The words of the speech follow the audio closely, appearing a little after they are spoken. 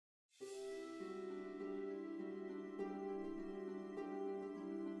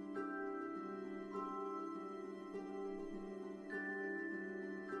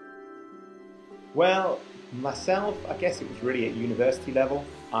Well, myself, I guess it was really at university level.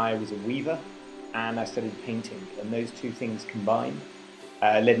 I was a weaver and I studied painting, and those two things combined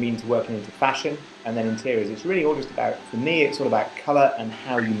led me into working into fashion and then interiors. It's really all just about, for me, it's all about colour and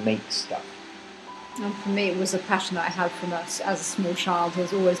how you make stuff. And for me, it was a passion that I had from us as a small child. There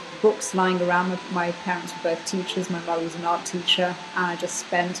was always books lying around. My parents were both teachers. My mother was an art teacher, and I just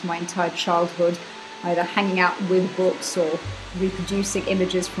spent my entire childhood either hanging out with books or reproducing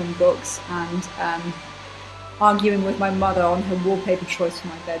images from books and arguing with my mother on her wallpaper choice for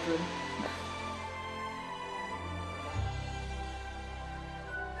my bedroom.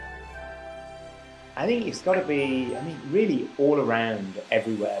 I think it's got to be, really all around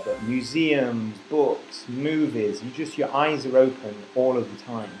everywhere, but museums, books, movies, your eyes are open all of the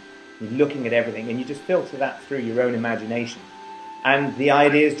time. You're looking at everything and you just filter that through your own imagination. And the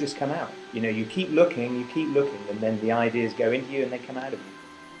ideas just come out. You keep looking, and then the ideas go into you and they come out of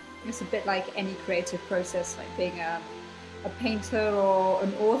you. It's a bit like any creative process, like being a painter or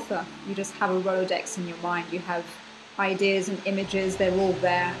an author. You just have a Rolodex in your mind. You have ideas and images, they're all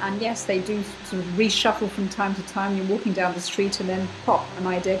there. And yes, they do sort of reshuffle from time to time. You're walking down the street and then pop, an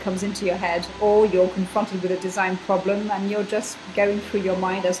idea comes into your head, or you're confronted with a design problem and you're just going through your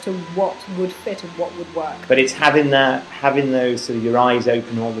mind as to what would fit and what would work. But it's having those sort of your eyes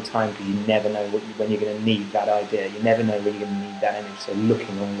open all the time, because you never know when you're going to need that idea. You never know when you're going to need that image, so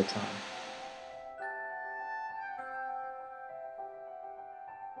looking all the time.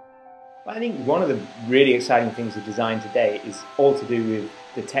 I think one of the really exciting things of design today is all to do with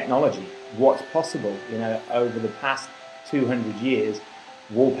the technology, what's possible. Over the past 200 years,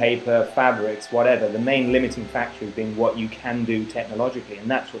 wallpaper, fabrics, whatever, the main limiting factor has been what you can do technologically,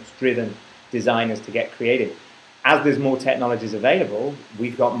 and that's what's driven designers to get creative. As there's more technologies available,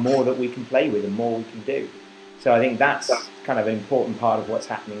 we've got more that we can play with and more we can do. So I think that's kind of an important part of what's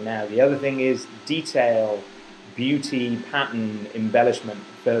happening now. The other thing is detail, beauty, pattern, embellishment.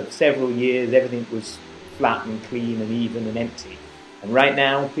 For several years, everything was flat and clean and even and empty. And right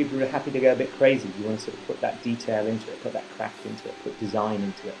now, people are happy to go a bit crazy. You want to sort of put that detail into it, put that craft into it, put design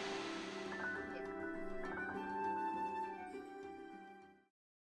into it.